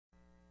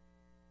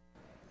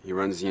He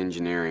runs the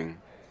engineering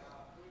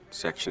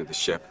section of the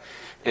ship,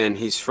 and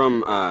he's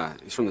from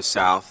the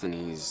South, and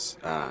he's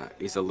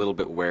a little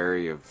bit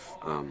wary of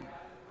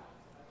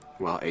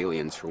well,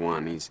 aliens for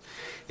one. He's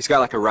got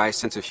like a wry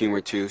sense of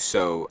humor too,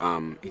 so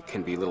he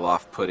can be a little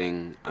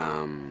off-putting,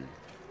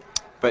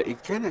 but he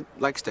kind of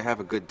likes to have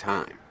a good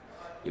time,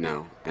 you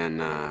know. And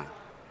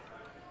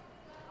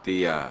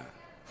the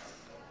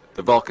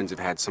the Vulcans have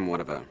had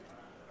somewhat of a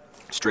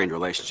strained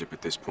relationship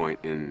at this point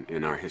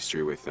in our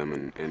history with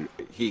them, and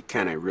he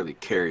kind of really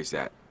carries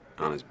that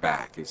on his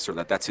back. He's sort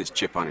of that's his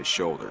chip on his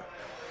shoulder,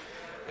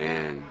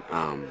 and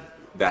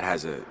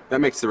that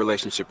makes the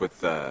relationship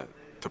with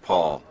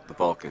T'Pol, the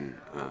Vulcan,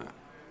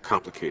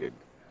 complicated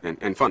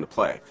and fun to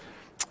play.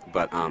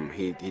 But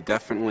he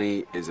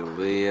definitely is a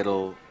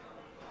little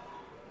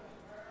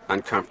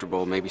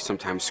uncomfortable, maybe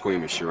sometimes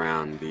squeamish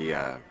around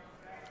the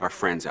our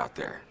friends out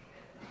there.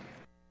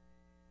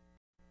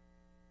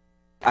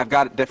 I've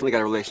definitely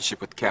got a relationship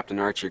with Captain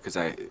Archer because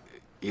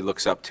he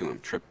looks up to him.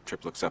 Trip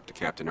looks up to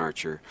Captain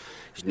Archer.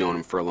 He's known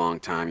him for a long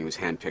time. He was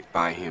handpicked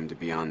by him to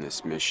be on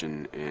this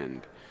mission,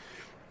 and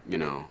you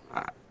know,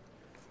 I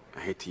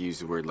hate to use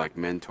the word like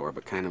mentor,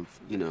 but kind of,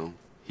 you know,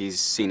 he's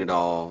seen it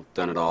all,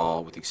 done it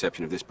all, with the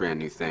exception of this brand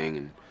new thing,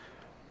 and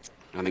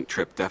I think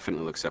Trip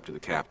definitely looks up to the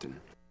captain.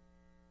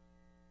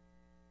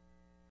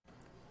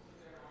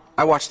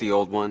 I watched the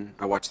old one.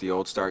 I watched the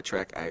old Star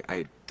Trek.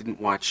 I didn't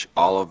watch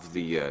all of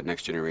the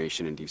Next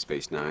Generation and Deep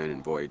Space Nine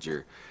and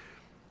Voyager.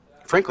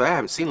 Frankly, I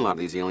haven't seen a lot of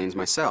these aliens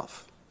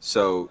myself.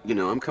 So, you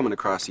know, I'm coming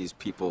across these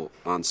people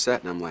on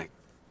set and I'm like,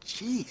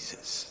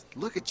 Jesus,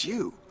 look at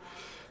you.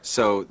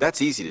 So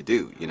that's easy to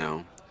do, you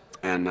know.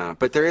 And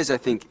but there is, I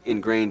think,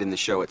 ingrained in the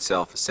show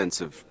itself a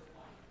sense of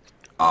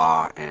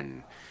awe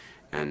and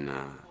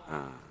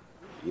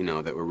you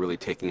know, that we're really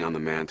taking on the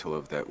mantle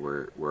of that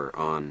we're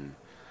on,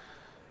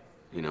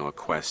 you know, a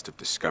quest of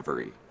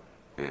discovery.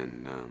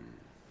 And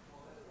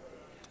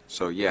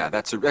so yeah,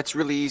 that's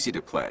really easy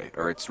to play,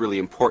 or it's really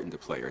important to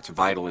play, or it's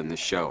vital in the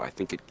show. I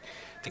think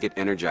it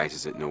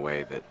energizes it in a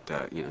way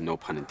that you know, no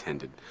pun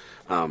intended.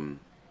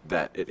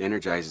 That it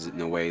energizes it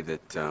in a way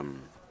that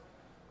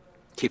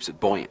keeps it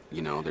buoyant.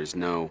 You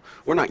know,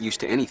 we're not used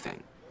to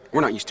anything.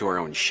 We're not used to our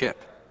own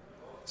ship.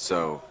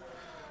 So,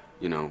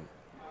 you know,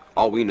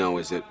 all we know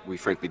is that we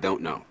frankly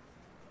don't know.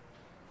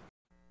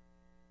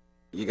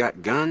 You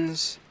got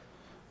guns,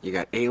 you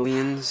got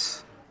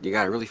aliens, you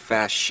got a really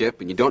fast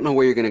ship, and you don't know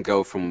where you're going to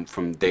go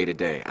from day to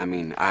day. I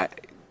mean,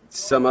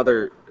 some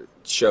other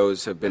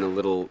shows have been a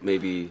little,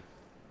 maybe,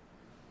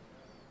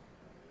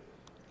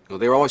 well,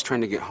 they were always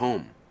trying to get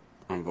home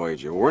on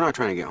Voyager. Well, we're not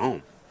trying to get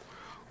home.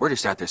 We're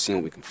just out there seeing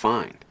what we can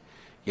find.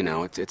 You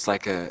know, it's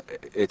like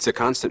it's a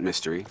constant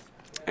mystery,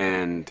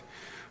 and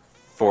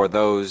for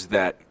those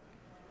that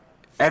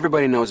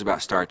everybody knows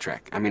about Star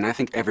Trek. I mean, I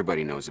think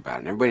everybody knows about it.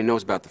 And everybody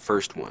knows about the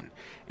first one.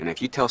 And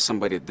if you tell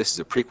somebody that this is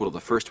a prequel to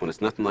the first one,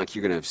 it's nothing like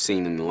you're going to have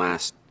seen in the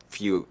last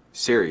few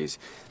series.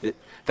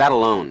 That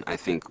alone, I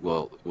think,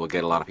 will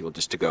get a lot of people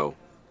just to go,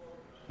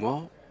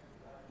 well,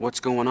 what's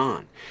going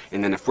on?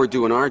 And then if we're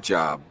doing our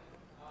job,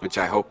 which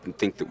I hope and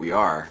think that we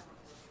are,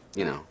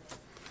 you know,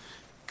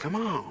 come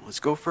on,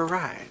 let's go for a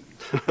ride.